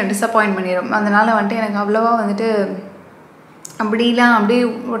மோஸ்ட்லி எனக்கு டிசப்பாயின்ட் பண்ணிடும். அதனால் வந்துட்டு எனக்கு அவ்வளோவா வந்துட்டு அப்படியே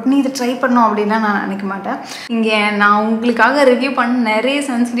உடனே இதை ட்ரை பண்ணோம் அப்படின்லாம் நான் நினைக்க மாட்டேன். இங்கே நான் உங்களுக்காக ரிவ்யூ பண்ண நிறைய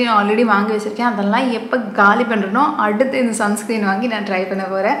சன்ஸ்க்ரீன் ஆல்ரெடி வாங்கி வச்சுருக்கேன். அதெல்லாம் எப்போ காலி பண்ணுறனோ அடுத்து இந்த சன்ஸ்க்ரீன் வாங்கி நான் ட்ரை பண்ண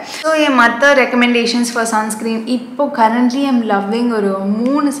போகிறேன். ஸோ என் மற்ற ரெக்கமெண்டேஷன்ஸ் ஃபார் சன்ஸ்க்ரீன் இப்போது கரண்ட்லி ஐம் லவ்விங் ஒரு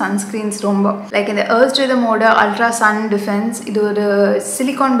 3 சன்ஸ்க்ரீன்ஸ் ரொம்ப. லைக் இந்த எர்த் ரிதமோட அல்ட்ரா சன் டிஃபென்ஸ், இது ஒரு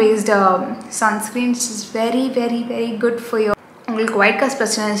silicon based sunscreen. Is very good for your. உங்களுக்கு ஒயிட் காஸ்ட்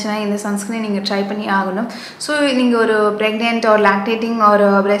பிரச்சனை இருந்துச்சுன்னா இந்த சன்ஸ்க்ரீன் நீங்கள் ட்ரை பண்ணி ஆகணும். ஸோ நீங்கள் ஒரு ப்ரெக்னென்ட் ஒரு லாக்டேட்டிங் ஒரு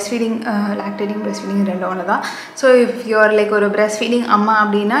பிரஸ்ட் ஃபீடிங் ரெண்டு ஒன்று தான். ஸோ இஃப் யூஆர் லைக் ஒரு பிரஸ்ட் ஃபீடிங் அம்மா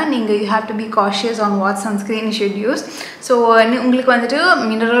அப்படின்னா நீங்கள் you have to be cautious on what sunscreen you should use. So உங்களுக்கு வந்துட்டு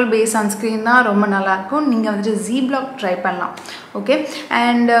மினரல் பேஸ் சன்ஸ்க்ரீன் தான் ரொம்ப நல்லாயிருக்கும். நீங்கள் வந்துட்டு ஜீ பிளாக் ட்ரை பண்ணலாம். ஓகே.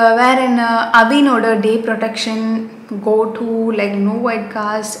 அண்ட் வேறு என்ன, அவீனோட டே protection go to like no white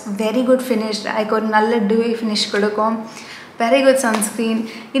cast, very good finish, like ஒரு நல்ல dewy finish கொடுக்கும். Very good sunscreen.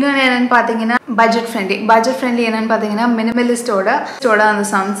 இன்னொன்று என்னென்னு பார்த்தீங்கன்னா பட்ஜெட் ஃப்ரெண்ட்லி என்னென்னு பார்த்தீங்கன்னா மினிமலிஸ்டோட அந்த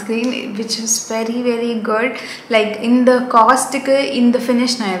sunscreen which is very good. Like இந்த காஸ்ட்டுக்கு இந்த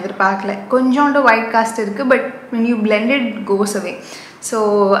ஃபினிஷ் நான் எதிர்பார்க்கல. கொஞ்சோண்டு ஒயிட் காஸ்ட் இருக்குது, but when you blend it goes away. So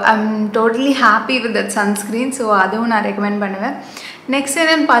I'm totally happy with that sunscreen. So அதுவும் நான் ரெக்கமெண்ட் பண்ணுவேன். நெக்ஸ்ட்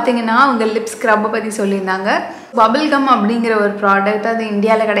என்னென்னு பார்த்தீங்கன்னா அவங்க லிப் ஸ்க்ரப்பை பற்றி சொல்லியிருந்தாங்க. பபிள் கம் அப்படிங்கிற ஒரு ப்ராடக்ட், அது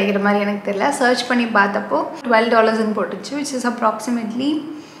இந்தியாவில் கிடைக்கிற மாதிரி எனக்கு தெரியல. சர்ச் பண்ணி பார்த்தப்போ $12 போட்டுச்சு, விச் இஸ் அப்ராக்சிமேட்லி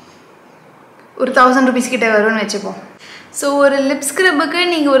ஒரு 1000 rupees கிட்டே வரும்னு வச்சுப்போம். ஸோ ஒரு லிப் ஸ்க்ரப்புக்கு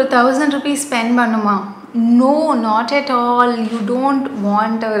நீங்கள் ஒரு 1000 rupees ஸ்பெண்ட் பண்ணுமா? No, not at all. You don't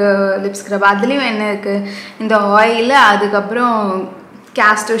want ஒரு லிப் ஸ்க்ரப். அதுலேயும் என்ன இருக்குது, இந்த ஆயில், அதுக்கப்புறம்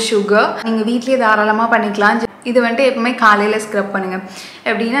கேஸ்டர் சுகர். நீங்கள் வீட்லேயே தாராளமாக பண்ணிக்கலாம். இது வந்துட்டு எப்பவுமே காலையில் ஸ்க்ரப் பண்ணுங்கள்.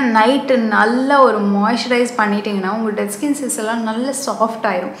 எப்படின்னா நைட்டு நல்லா ஒரு மாய்ஸ்சரைஸ் பண்ணிட்டீங்கன்னா உங்கள் டெட் ஸ்கின் செல்ஸ் எல்லாம் நல்ல சாஃப்ட்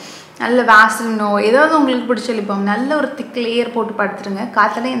ஆயிரும். நல்ல வேஸ்லினோ ஏதாவது உங்களுக்கு பிடிச்ச லிப்பம் நல்ல ஒரு திக் லேயர் போட்டு படுத்துருங்க.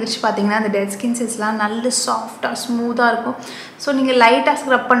 காலையில் எழுந்திரிச்சு பார்த்தீங்கன்னா அந்த டெட் ஸ்கின் செல்ஸ்லாம் நல்ல சாஃப்டாக ஸ்மூத்தாக இருக்கும். ஸோ நீங்கள் லைட்டாக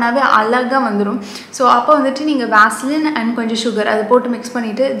ஸ்க்ரப் பண்ணாவே அழகாக வந்துடும். ஸோ அப்போ வந்துட்டு நீங்கள் வேஸ்லின் அண்ட் கொஞ்சம் சுகர் அதை போட்டு மிக்ஸ்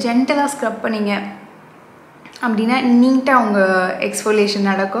பண்ணிவிட்டு ஜென்டலாக ஸ்க்ரப் பண்ணிங்க அப்படின்னா நீட்டாக உங்கள் எக்ஸ்ஃபோலியேஷன்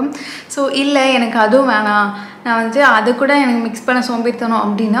நடக்கும். ஸோ இல்லை எனக்கு அதுவும் வேணாம், நான் வந்துட்டு அதை கூட எனக்கு மிக்ஸ் பண்ண சோம்பேறித்தனம்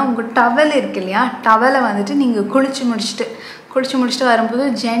அப்படின்னா உங்கள் டவல் இருக்கு இல்லையா, டவலை வந்துட்டு நீங்கள் குளிச்சு முடிச்சுட்டு வரும்போது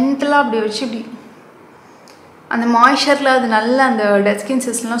ஜென்டலாக அப்படி வச்சு இப்படி அந்த மாய்ஸ்சரில் அது நல்ல அந்த டெட் ஸ்கின்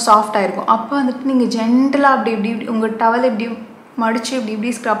செல்ஸ்லாம் சாஃப்டாக இருக்கும். அப்போ வந்துட்டு நீங்கள் ஜென்டலாக இப்படி உங்கள் டவலை இப்படி மடித்து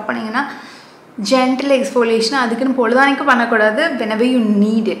இப்படி ஸ்க்ரப் பண்ணிங்கன்னா ஜென்டல் எக்ஸ்ஃபோலியேஷன். அதுக்குன்னு பொழுதானிக்கு பண்ணக்கூடாது. whenever you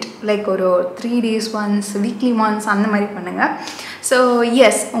need it, like ஒரு 3 days once, வீக்லி once அந்த மாதிரி பண்ணுங்கள். So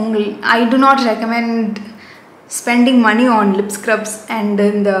S, I do not recommend spending money on lip scrubs and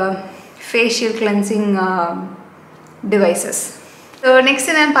இந்த facial cleansing devices. So next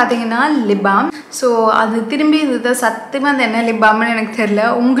என்னென்னு பார்த்தீங்கன்னா லிப் பாம். ஸோ அது திரும்பி இதுதான் சத்தியமாக அது என்ன லிப் பாம்னு எனக்கு தெரியல.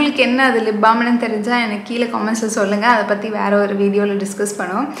 உங்களுக்கு என்ன அது லிப் பாம்னு தெரிஞ்சால் எனக்கு கீழே கமெண்ட்ஸில் சொல்லுங்கள். அதை பற்றி வேறு ஒரு வீடியோவில் டிஸ்கஸ்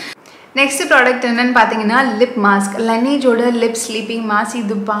பண்ணுவோம். நெக்ஸ்ட் ப்ராடக்ட் என்னென்னு பார்த்தீங்கன்னா lip mask. லனேஜோட lip sleeping mask.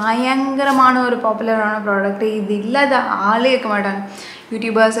 இது பயங்கரமான ஒரு பாப்புலரான ப்ராடக்ட். இது இல்லாத ஆளே இருக்க மாட்டாங்க.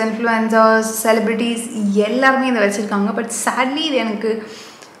 யூடியூபர்ஸ், இன்ஃப்ளூயன்சர்ஸ், செலிப்ரிட்டிஸ் எல்லாருமே இதை வச்சுருக்காங்க. பட் சேட்லி இது எனக்கு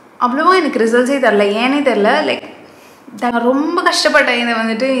அவ்வளோவா ரிசல்ட்ஸே தரல. ஏன்னே தெரில. லைக் ரொம்ப கஷ்டப்பட்டேன் இதை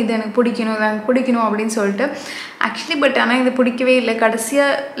வந்துட்டு இது எனக்கு பிடிக்கணும் அப்படின்னு சொல்லிட்டு. ஆக்சுவலி பட் ஆனால் இது பிடிக்கவே இல்லை.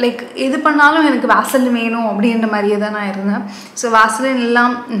 கடைசியாக லைக் எது பண்ணாலும் எனக்கு வாசலின் வேணும் அப்படின்ற மாதிரியே தான் நான் இருந்தேன். ஸோ வாசலின்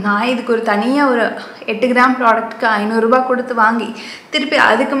எல்லாம் நான் இதுக்கு ஒரு தனியாக ஒரு 8 கிராம் ப்ராடக்ட்டுக்கு 500 ரூபா கொடுத்து வாங்கி திருப்பி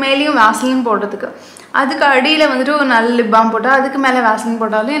அதுக்கு மேலேயும் வாசலின் போடுறதுக்கு அதுக்கு அடியில் வந்துட்டு ஒரு நல்ல லிப் பாம் போட்டால் அதுக்கு மேலே வாசலின்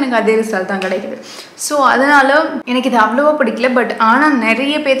போட்டாலும் எனக்கு அதே ரிசல்ட் தான் கிடைக்குது. ஸோ அதனால் எனக்கு இது அவ்வளோவா பிடிக்கல. பட் ஆனால்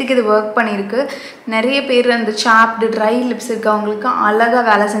நிறைய பேர்த்துக்கு இது ஒர்க் பண்ணியிருக்கு. நிறைய பேர் அந்த சாப்டு ட்ரை லிப்ஸ் இருக்கவங்களுக்கு அழகாக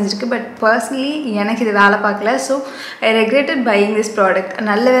வேலை செஞ்சுருக்கு. பட் பர்சனலி எனக்கு இது வேலை பார்க்கல. So I regretted buying this product.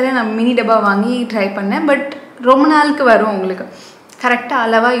 நல்ல வேலை நான் மினி டப்பா வாங்கி ட்ரை பண்ணேன். பட் ரொம்ப நாளுக்கு வரும். உங்களுக்கு கரெக்டாக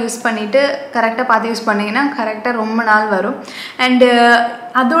அளவாக யூஸ் பண்ணிவிட்டு கரெக்டாக பார்த்து யூஸ் பண்ணிங்கன்னா கரெக்டாக ரொம்ப நாள் வரும். அண்டு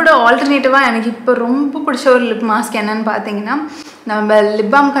அதோட ஆல்டர்னேட்டிவாக எனக்கு இப்போ ரொம்ப பிடிச்ச ஒரு லிப் மாஸ்க் என்னென்னு பார்த்தீங்கன்னா நம்ம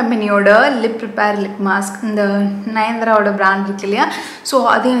லிப் பாம் கம்பெனியோட லிப் ப்ரிப்பேர் லிப் மாஸ்க், இந்த நயன்தாராவோட பிராண்ட் இருக்கு இல்லையா. ஸோ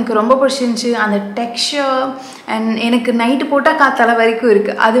அது எனக்கு ரொம்ப பிடிச்சிருந்துச்சி. அந்த டெக்ஸ்சர் அண்ட் எனக்கு நைட்டு போட்டால் காத்தால வரைக்கும்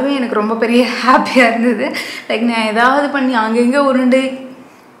இருக்குது. அதுவே எனக்கு ரொம்ப பெரிய ஹாப்பியாக இருந்தது. லைக் நான் ஏதாவது பண்ணி அங்கங்கே உருண்டு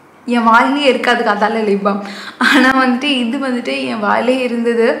என் வாயிலே இருக்காது காத்தால லிப் பாம். ஆனால் வந்துட்டு இது வந்துட்டு என் வாயிலே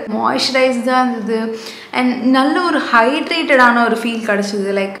இருந்தது. மாய்ஸ்சரைஸ்டாக இருந்தது அண்ட் நல்ல ஒரு ஹைட்ரேட்டடான ஒரு ஃபீல்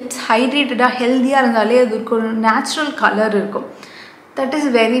கிடச்சிது. லைக் இட்ஸ் ஹைட்ரேட்டடாக ஹெல்த்தியாக இருந்தாலே அதுக்கு ஒரு நேச்சுரல் கலர் இருக்கும். That is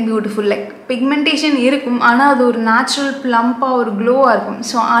very beautiful. Like pigmentation இருக்கும் ஆனால் அது ஒரு நேச்சுரல் ப்ளம்பாக ஒரு க்ளோவாக இருக்கும்.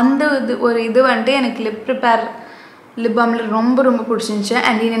 ஸோ அந்த இது வந்துட்டு எனக்கு லிப் ப்ரிப்பேர் லிப் பாமில் ரொம்ப பிடிச்சிருந்துச்சு.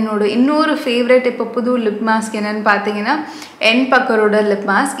 அண்ட் என்னோட இன்னொரு ஃபேவரட் இப்போ புது லிப் மாஸ்க் என்னென்னு பார்த்தீங்கன்னா என் பக்கரோட லிப்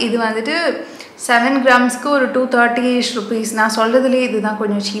மாஸ்க். இது வந்துட்டு 7 கிராம்ஸ்க்கு ஒரு 230 rupees. நான் சொல்கிறதுலேயே இதுதான்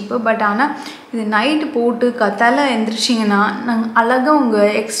கொஞ்சம் சீப்பு. பட் ஆனால் இது நைட்டு போட்டு கத்தால எந்திரிச்சிங்கன்னா நாங்கள் அழகாக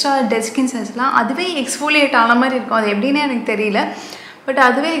உங்கள் எக்ஸ்ட்ரா டெட் ஸ்கின் செல்ஸ்லாம் அதுவே எக்ஸ்ஃபோலியேட் ஆன மாதிரி இருக்கும். அது எப்படின்னு எனக்கு தெரியல. பட்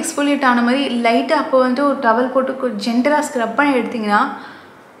அதுவே எக்ஸ்ஃபோலியேட் ஆன மாதிரி லைட்டாக அப்போ வந்துட்டு ஒரு டவல் போட்டு ஜென்டலாக ஸ்க்ரப் பண்ணி எடுத்திங்கன்னா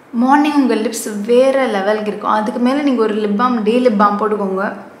மார்னிங் உங்கள் லிப்ஸ் வேறு லெவலுக்கு இருக்கும். அதுக்கு மேலே நீங்கள் ஒரு லிப் பாம் டே லிப் பாம் போட்டுக்கோங்க,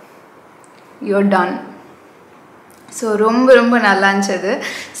 யூர் டன். ஸோ ரொம்ப நல்லா இருந்துச்சு.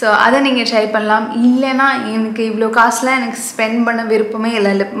 ஸோ அதை நீங்கள் ட்ரை பண்ணலாம். இல்லைன்னா எனக்கு இவ்வளோ காசுலாம் எனக்கு ஸ்பெண்ட் பண்ண விருப்பமே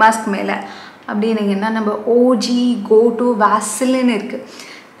இல்லை லிப் மாஸ்க் மேலே அப்படின்னீங்கன்னா நம்ம ஓஜி கோ டு வாசலின் இருக்குது.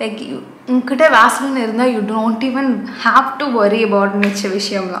 லைக் உங்ககிட்ட வாசலின் இருந்தால் you don't even have to worry about மிச்ச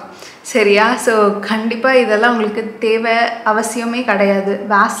விஷயம்லாம். சரியா? ஸோ கண்டிப்பாக இதெல்லாம் உங்களுக்கு தேவை அவசியமே கிடையாது.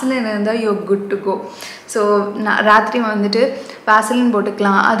 வாசலின் இருந்தால் you good to go. So நான் ராத்திரி வந்துட்டு வாசலின்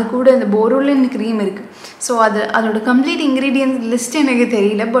போட்டுக்கலாம். அது கூட இந்த போரோலின் க்ரீம் இருக்குது. ஸோ அதோட கம்ப்ளீட் இன்க்ரீடியன்ஸ் லிஸ்ட் எனக்கு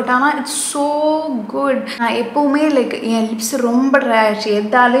தெரியல. பட் ஆனால் இட்ஸ் ஸோ குட். நான் எப்போவுமே லைக் என் லிப்ஸ் ரொம்ப ட்ரை ஆகிடுச்சு,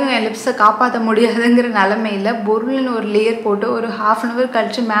 எதாலையும் என் லிப்ஸை காப்பாற்ற முடியாதுங்கிற நிலமையில் போரோலின் ஒரு லேயர் போட்டு ஒரு 1/2 hour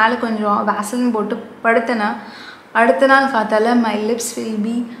கழித்து மேலே கொஞ்சம் வாசலின் போட்டு படுத்தேன்னா அடுத்த நாள் காத்தால my lips will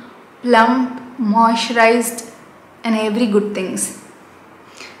be plump, moisturized and every good things.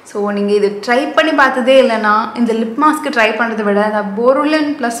 So நீங்கள் இது ட்ரை பண்ணி பார்த்ததே இல்லைன்னா இந்த லிப் மாஸ்க்கு ட்ரை பண்ணுறதை விட அந்த போரோலின்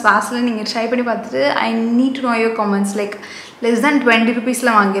ப்ளஸ் வாசலின் நீங்கள் ட்ரை பண்ணி பார்த்துட்டு I need to know your comments. Like less than 20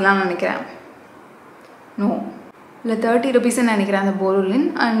 rupeesல வாங்கிடலாம்னு நினைக்கிறேன். நோ இல்லை 30 rupeesன்னு நினைக்கிறேன் அந்த போரோலின்.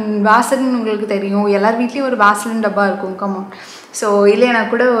 அண்ட் வாசலின் உங்களுக்கு தெரியும், எல்லார் வீட்லேயும் ஒரு வாசலின் டப்பா இருக்கும். கமான். ஸோ இல்லைனா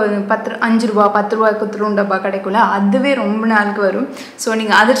கூட ஒரு 5 ரூபா 10 ரூபாய்க்கு திரும்ப டப்பா கிடைக்கும்ல, அதுவே ரொம்ப நாளுக்கு வரும். ஸோ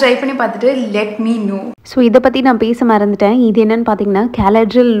நீங்கள் அதை ட்ரை பண்ணி பார்த்துட்டு லெட் மீ நோ. ஸோ இதை பற்றி நான் பேச மறந்துட்டேன். இது என்னென்னு பார்த்தீங்கன்னா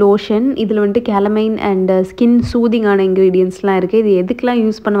Caladryl லோஷன். இதில் வந்துட்டு கேலமைன் அண்ட் ஸ்கின் சூதிங்கான இன்க்ரீடியன்ஸ்லாம் இருக்குது. இது எதுக்கெலாம்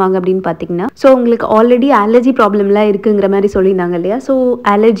யூஸ் பண்ணுவாங்க அப்படின்னு பார்த்தீங்கன்னா, ஸோ உங்களுக்கு ஆல்ரெடி அலர்ஜி ப்ராப்ளம்லாம் இருக்குங்கிற மாதிரி சொல்லியிருந்தாங்க இல்லையா. ஸோ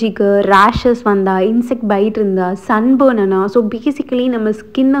அலர்ஜிக்கு ரேஷஸ் வந்தால், இன்செக்ட் பைட் இருந்தால், சன்பர்னா, ஸோ பேசிக்கலி நம்ம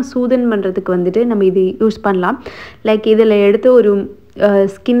ஸ்கின்னை சூதன் பண்ணுறதுக்கு வந்துட்டு நம்ம இது யூஸ் பண்ணலாம். லைக் இதில் எடுத்து ஒரு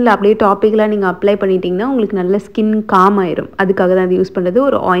ஸ்கின்ல அப்படியே டாப்பிக்கெலாம் நீங்கள் அப்ளை பண்ணிட்டீங்கன்னா உங்களுக்கு நல்ல ஸ்கின் காம் ஆயிரும். அதுக்காக தான் அது யூஸ் பண்ணுறது.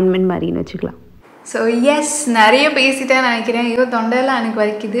 ஒரு ஆயின்மெண்ட் மாதிரின்னு வச்சுக்கலாம். ஸோ எஸ், நிறைய பேசிட்டேன் நினைக்கிறேன். ஐயோ தொண்டையெல்லாம் எனக்கு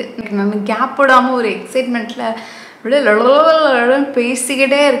வலிக்குது. நான் கேப் போடாமல் ஒரு எக்ஸைட்மெண்ட்டில் அப்படியே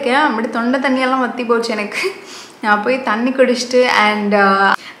பேசிக்கிட்டே இருக்கேன். அப்படி தொண்டை தண்ணியெல்லாம் வற்றி போச்சு எனக்கு. நான் போய் தண்ணி குடிச்சிட்டு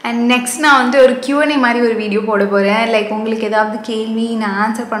அண்ட் நெக்ஸ்ட் நான் வந்துட்டு ஒரு Q&A மாதிரி ஒரு வீடியோ போட போகிறேன். லைக் உங்களுக்கு ஏதாவது கேள்வி நான்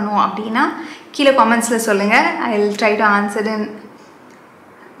ஆன்சர் பண்ணுவோம் அப்படின்னா கீழே கமெண்ட்ஸில் சொல்லுங்கள். I will try to answer.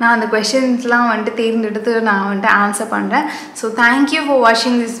 நான் அந்த கொஷின்ஸ்லாம் வந்துட்டு தேர்ந்தெடுத்து நான் வந்துட்டு ஆன்சர் பண்ணுறேன். ஸோ தேங்க்யூ ஃபார்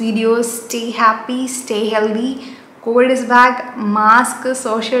வாட்சிங் this video. Stay happy, stay healthy. Gold is back, mask,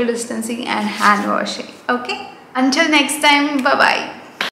 social distancing and hand washing. Okay? Until next time, bye-bye.